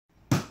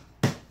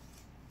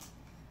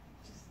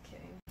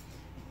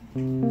Why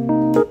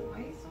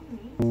are you so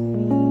mean to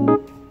me?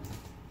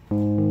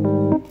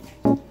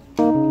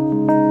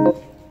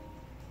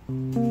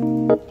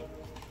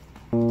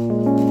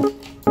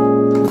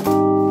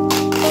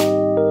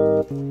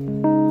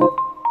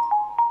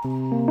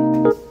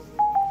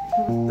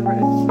 The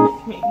rest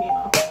make me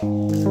off.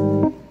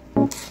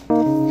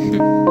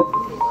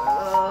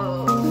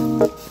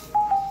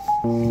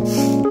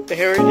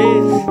 There it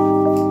is,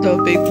 the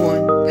big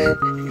one.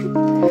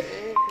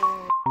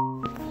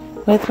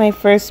 With my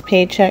first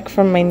paycheck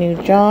from my new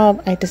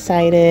job, I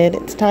decided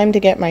it's time to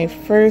get my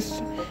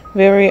first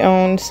very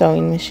own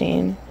sewing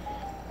machine.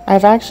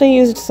 I've actually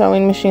used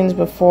sewing machines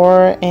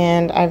before,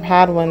 and I've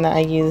had one that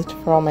I used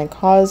for all my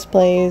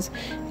cosplays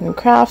and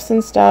crafts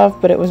and stuff,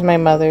 but it was my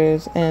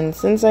mother's, and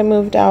since I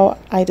moved out,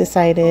 I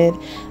decided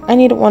I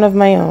needed one of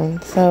my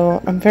own,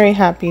 so I'm very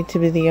happy to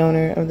be the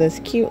owner of this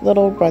cute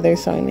little brother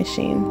sewing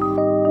machine.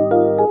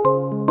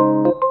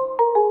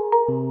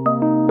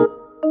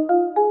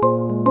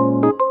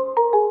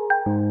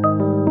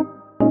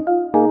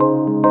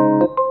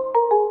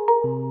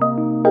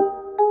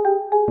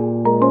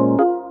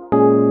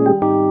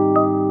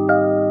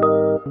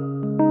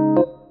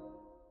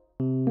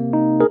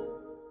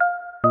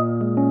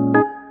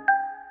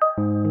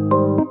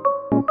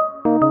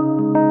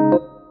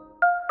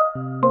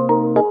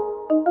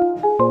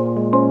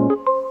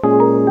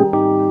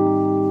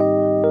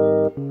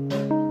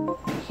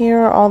 Here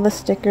are all the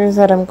stickers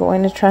that I'm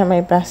going to try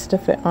my best to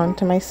fit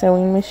onto my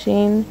sewing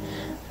machine.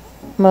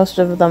 Most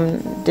of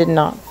them did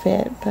not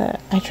fit, but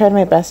I tried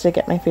my best to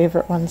get my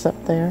favorite ones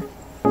up there.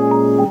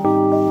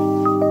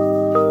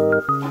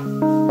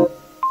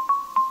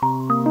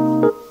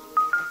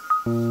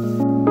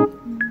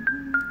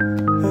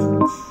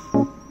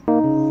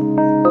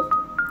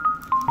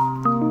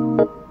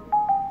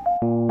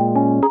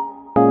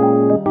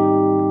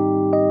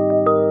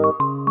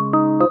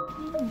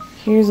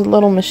 Here's a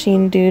little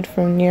machine dude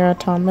from Near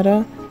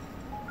Automata.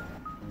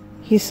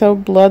 He's so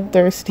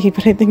bloodthirsty,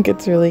 but I think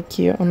it's really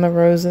cute on the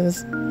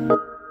roses.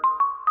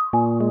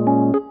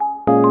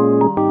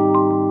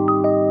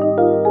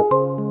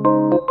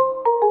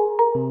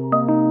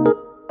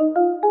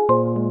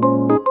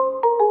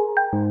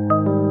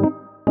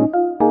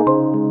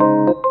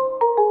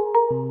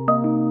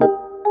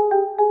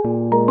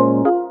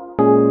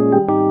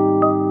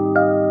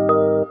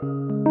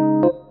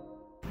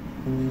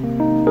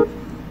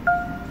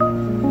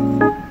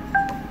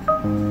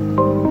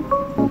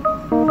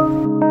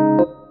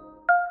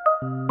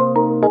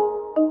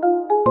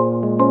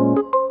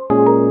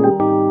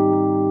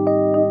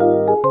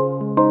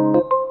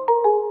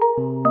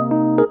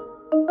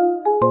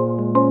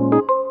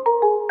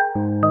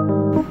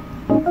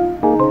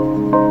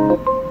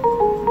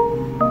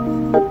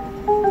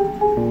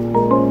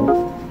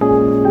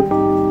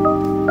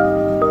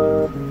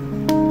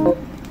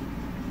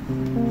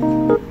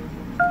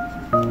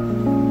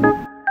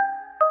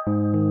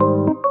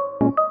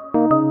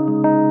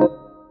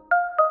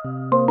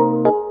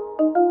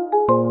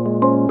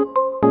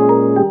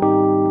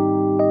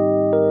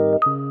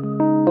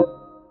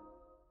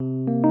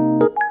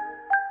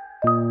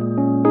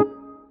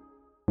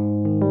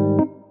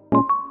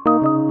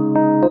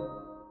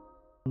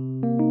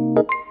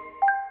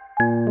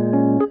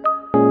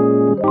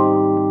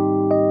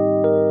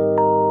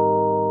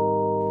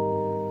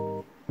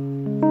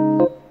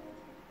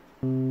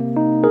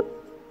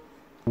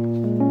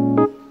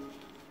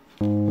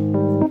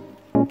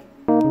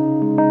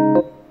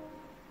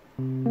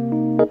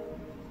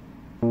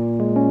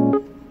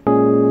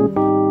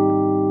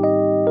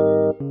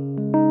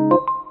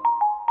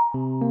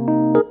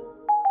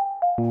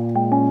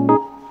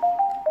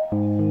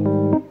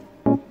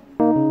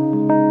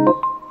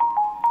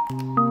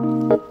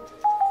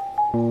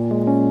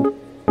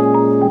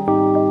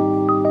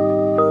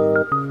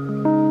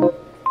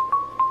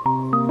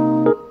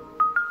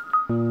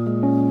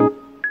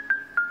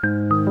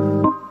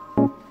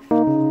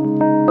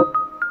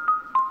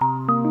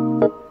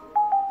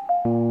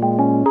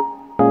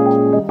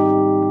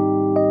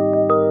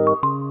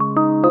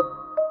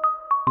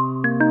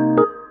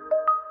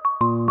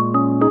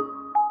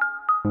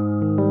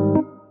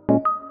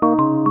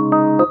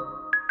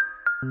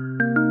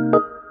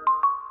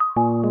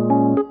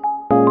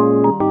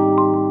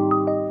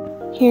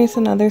 Here's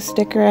another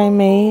sticker I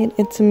made.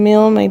 It's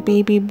Emil, my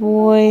baby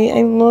boy.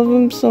 I love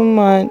him so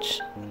much.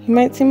 He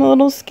might seem a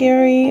little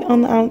scary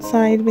on the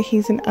outside, but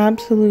he's an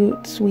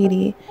absolute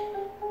sweetie.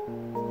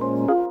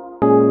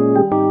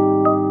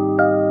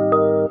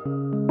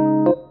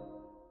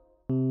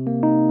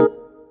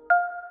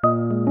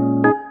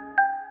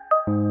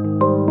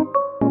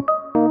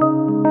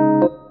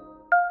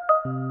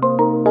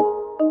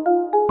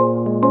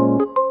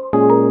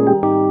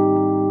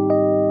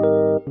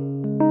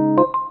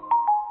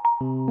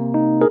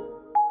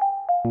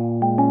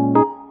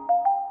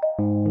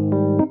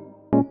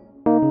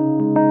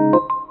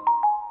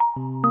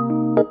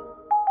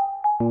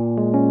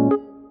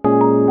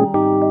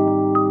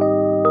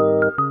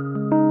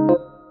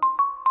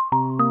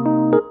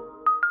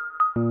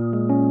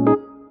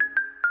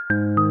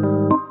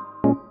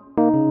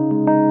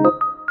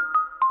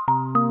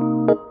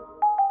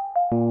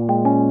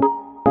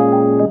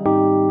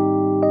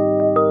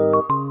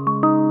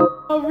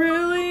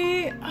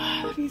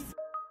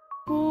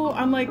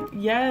 I'm like,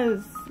 yes,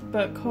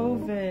 but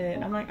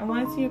COVID. I'm like, I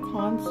want to see a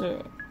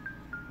concert.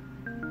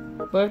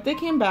 But if they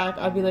came back,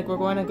 I'd be like, we're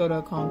going to go to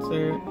a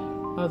concert.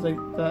 I was like,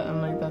 that.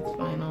 I'm like, that's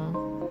final.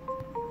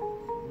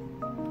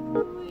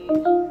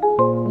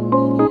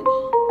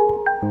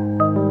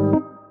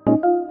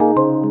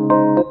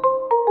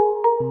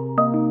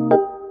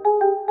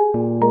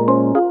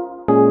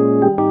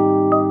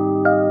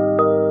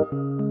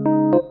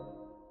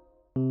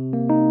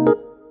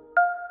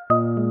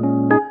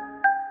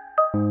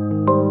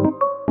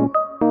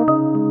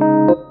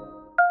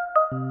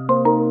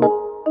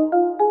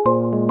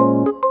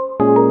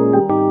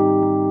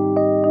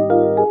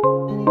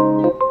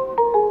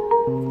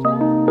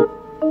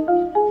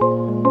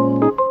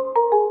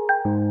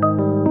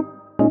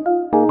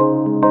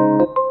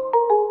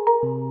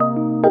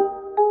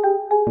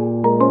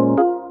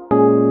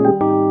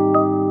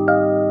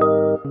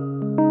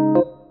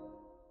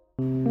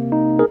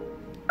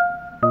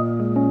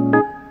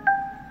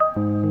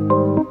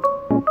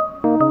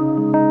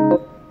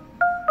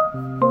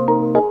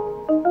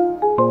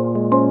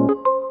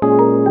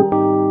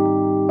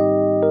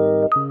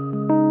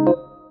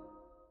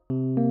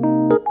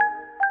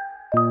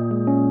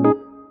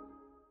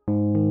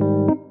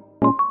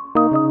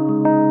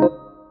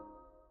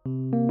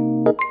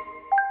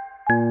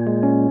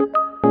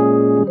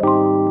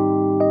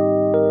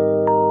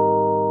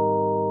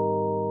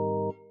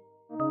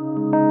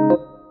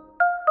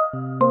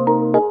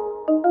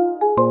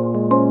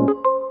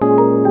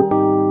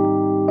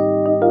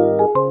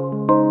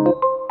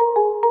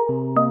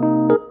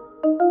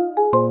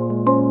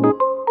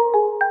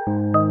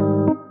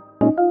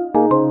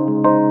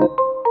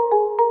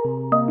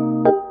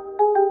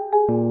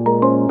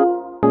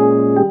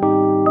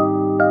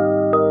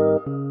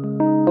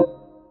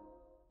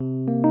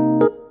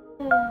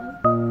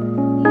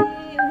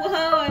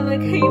 Wow, I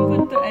like how you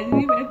put the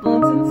editing my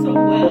blends in so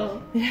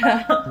well.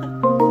 Yeah.